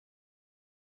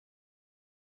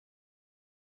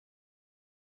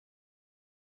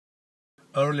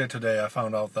Earlier today I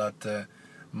found out that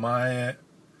my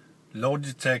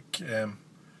Logitech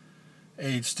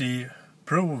HD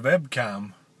Pro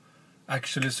webcam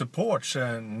actually supports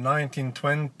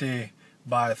 1920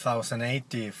 by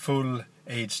 1080 full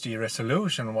HD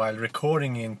resolution while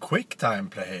recording in QuickTime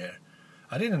Player.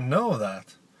 I didn't know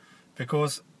that,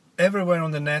 because everywhere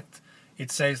on the net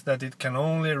it says that it can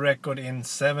only record in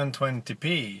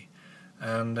 720p,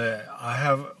 and I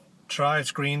have tried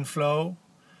ScreenFlow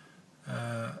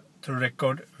to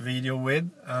record video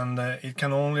with, and it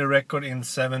can only record in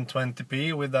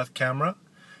 720p with that camera.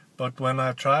 But when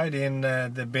I tried in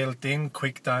the built-in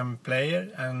QuickTime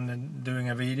Player and doing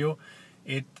a video,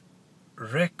 it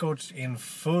records in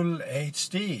full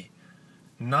HD,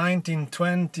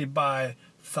 1920 by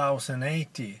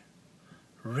 1080.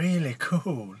 Really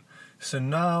cool. So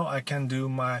now I can do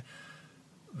my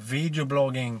video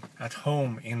blogging at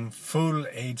home in full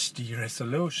HD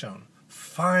resolution.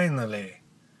 Finally!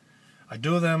 I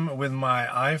do them with my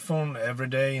iPhone every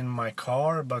day in my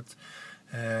car, but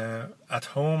at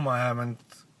home I haven't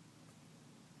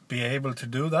been able to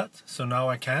do that, so now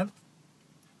I can.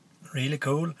 Really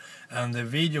cool. And the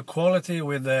video quality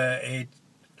with the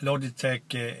Logitech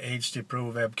HD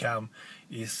Pro webcam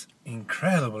is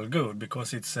incredible good,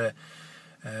 because it's a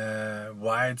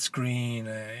widescreen,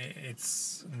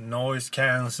 it's noise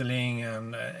cancelling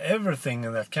and everything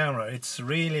in that camera. It's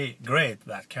really great,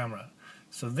 that camera.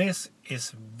 So this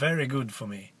is very good for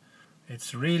me.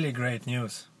 It's really great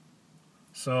news.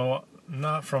 So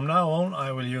now, from now on,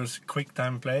 I will use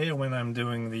QuickTime Player when I'm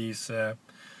doing these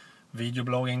video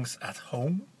bloggings at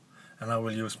home, and I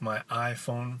will use my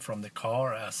iPhone from the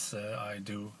car as I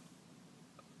do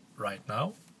right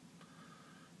now.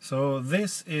 So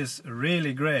this is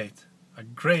really great, a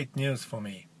great news for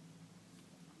me.